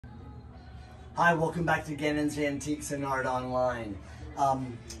Hi, welcome back to Gannon's Antiques and Art Online.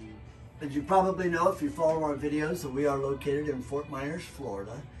 As you probably know, if you follow our videos, that we are located in Fort Myers,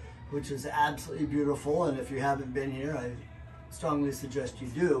 Florida, which is absolutely beautiful. And if you haven't been here, I strongly suggest you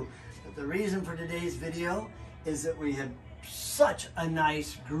do. But the reason for today's video is that we have such a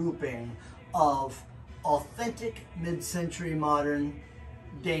nice grouping of authentic mid-century modern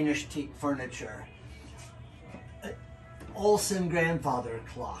Danish teak furniture. Olsen grandfather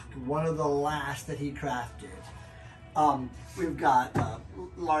clock, one of the last that he crafted. We've got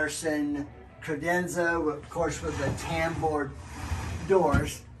Larsen credenza, of course, with the tambour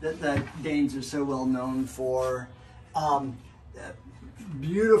doors that the Danes are so well known for.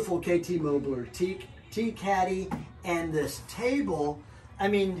 Beautiful KT Mobler tea caddy, and this table, I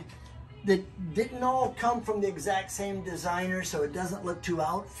mean, that didn't all come from the exact same designer, so it doesn't look too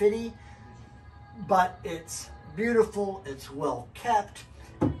outfitty, but it's beautiful, it's well kept,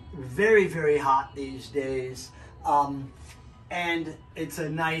 very, very hot these days, and it's a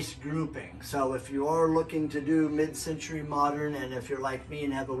nice grouping. So if you are looking to do mid-century modern, and if you're like me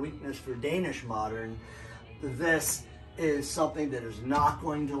and have a weakness for Danish modern, this is something that is not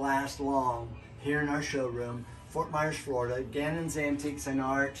going to last long here in our showroom, Fort Myers, Florida, Gannon's Antiques and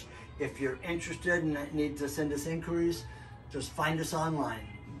Art. If you're interested and need to send us inquiries, just find us online,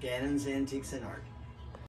 Gannon's Antiques and Art.